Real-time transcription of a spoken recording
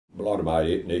a lot of my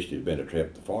initiative has been to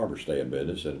help the farmers stay in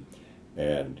business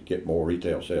and get more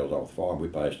retail sales off the farm. We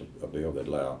passed a bill that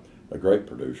allowed a grape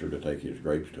producer to take his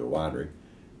grapes to a winery,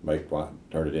 make wine,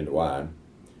 turn it into wine,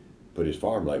 put his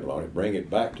farm label on it, bring it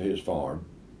back to his farm,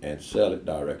 and sell it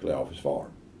directly off his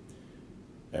farm.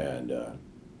 And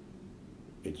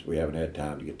we haven't had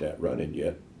time to get that running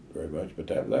yet very much, but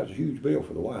that was a huge bill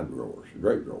for the wine growers, the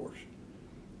grape growers.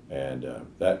 And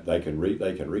that they can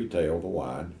retail the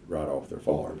wine right off their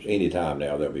farms. Anytime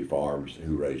now there'll be farms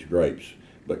who raise grapes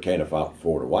but can't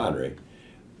afford a winery.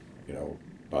 You know,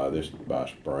 by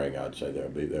spring, I'd say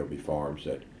there'll be farms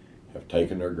that have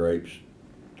taken their grapes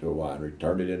to a winery,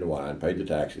 turned it into wine, paid the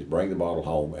taxes, bring the bottle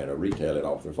home, and retail it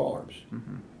off their farms.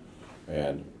 Mm-hmm.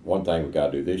 And one thing we've got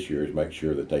to do this year is make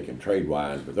sure that they can trade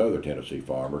wines with other Tennessee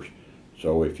farmers.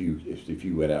 So if you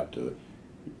went out to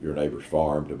your neighbor's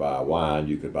farm to buy wine,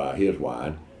 you could buy his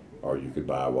wine, or you could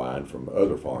buy wine from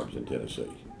other farms in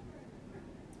Tennessee.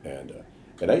 And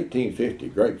in 1850,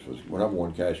 grapes was the number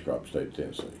one cash crop in the state of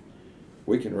Tennessee.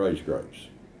 We can raise grapes,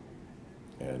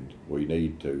 and we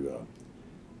need to,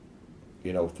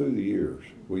 you know, through the years,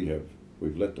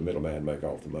 we've let the middleman make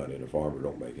off the money, and the farmer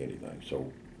don't make anything.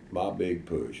 So my big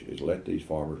push is let these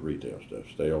farmers retail stuff,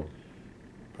 sell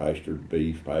pastured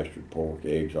beef, pastured pork,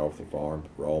 eggs off the farm,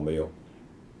 raw milk,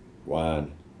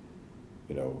 wine,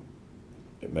 you know,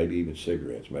 and maybe even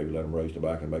cigarettes. Maybe let them raise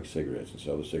tobacco and make cigarettes and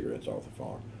sell the cigarettes off the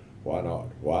farm. Why not?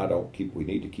 We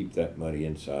need to keep that money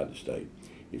inside the state.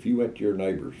 If you went to your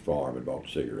neighbor's farm and bought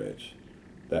cigarettes,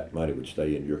 that money would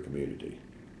stay in your community.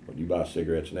 When you buy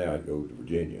cigarettes now, it goes to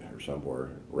Virginia or somewhere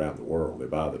around the world. They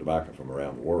buy the tobacco from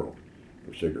around the world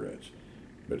for cigarettes.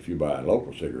 But if you buy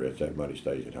local cigarettes, that money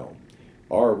stays at home.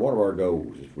 One of our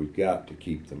goals is we've got to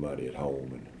keep the money at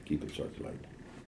home and keep it circulating.